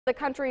The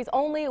country's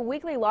only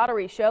weekly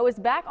lottery show is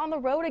back on the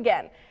road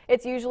again.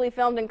 It's usually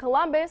filmed in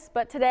Columbus,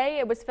 but today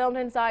it was filmed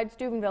inside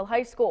Steubenville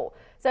High School.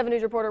 7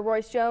 News reporter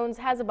Royce Jones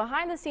has a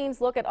behind-the-scenes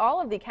look at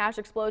all of the cash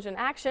explosion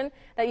action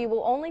that you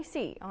will only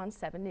see on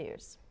 7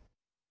 News.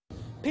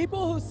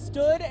 People who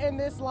stood in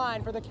this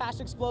line for the cash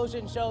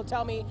explosion show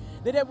tell me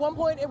that at one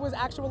point it was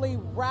actually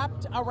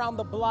wrapped around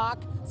the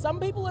block.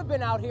 Some people have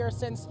been out here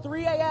since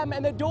 3 a.m.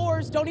 and the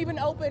doors don't even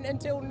open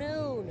until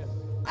noon.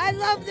 I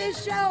love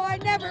this show. I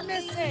never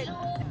miss it.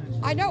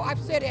 I know I've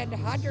sit in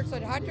hundreds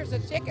and hundreds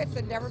of tickets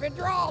and never been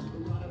drawn.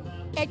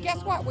 And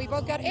guess what? We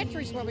both got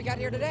entries when we got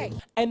here today.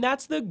 And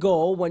that's the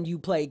goal when you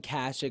play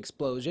Cash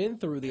Explosion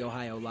through the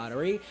Ohio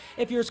Lottery.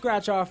 If your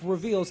scratch-off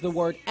reveals the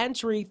word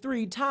entry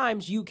 3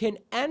 times, you can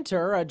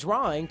enter a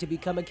drawing to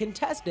become a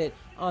contestant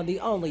on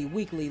the only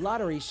weekly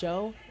lottery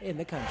show in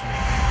the country.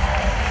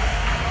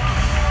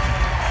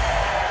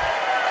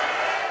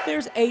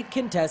 There's 8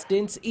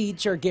 contestants.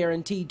 Each are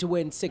guaranteed to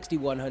win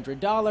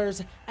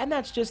 $6,100, and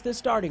that's just the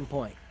starting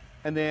point.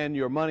 And then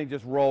your money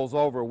just rolls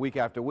over week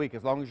after week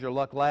as long as your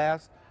luck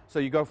lasts. So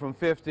you go from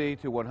 50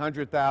 to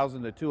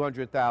 100,000 to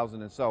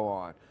 200,000 and so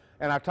on.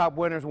 And our top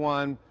winners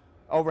won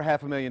over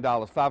 $500,000,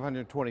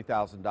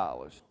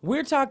 $520,000.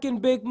 We're talking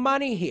big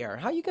money here.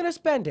 How you gonna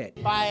spend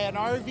it? Buy an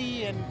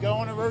RV and go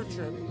on a road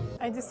trip.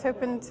 I'm just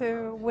hoping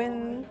to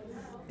win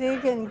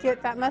big and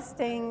get that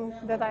Mustang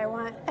that I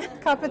want.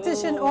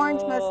 Competition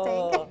orange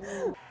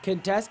Mustang.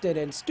 Contestant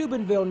and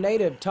Steubenville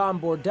native Tom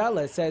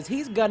Bordella says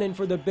he's gunning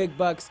for the big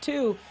bucks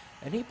too,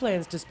 and he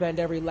plans to spend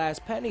every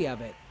last penny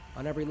of it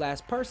on every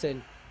last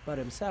person but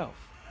himself.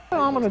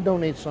 I'm going to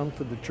donate some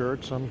to the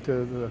church, some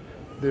to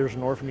there's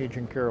an orphanage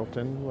in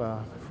Carrollton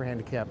for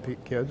handicapped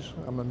kids.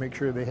 I'm going to make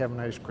sure they have a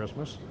nice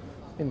Christmas,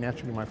 and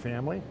naturally my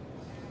family.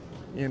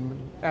 And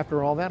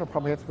after all that, I'll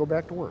probably have to go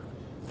back to work.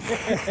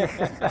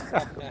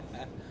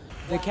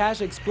 The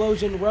Cash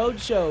Explosion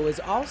Roadshow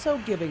is also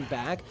giving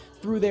back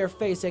through their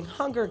Facing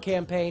Hunger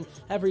campaign.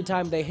 Every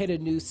time they hit a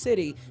new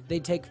city, they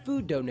take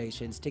food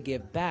donations to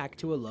give back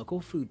to a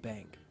local food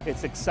bank.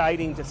 It's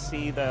exciting to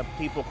see the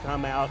people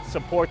come out,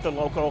 support the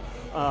local,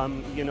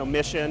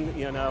 mission,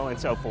 and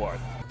so forth.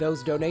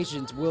 Those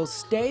donations will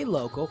stay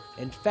local.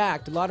 In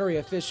fact, lottery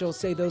officials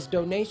say those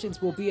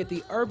donations will be at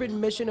the urban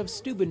mission of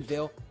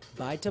Steubenville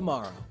by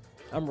tomorrow.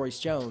 I'm Royce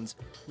Jones,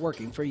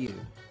 working for you.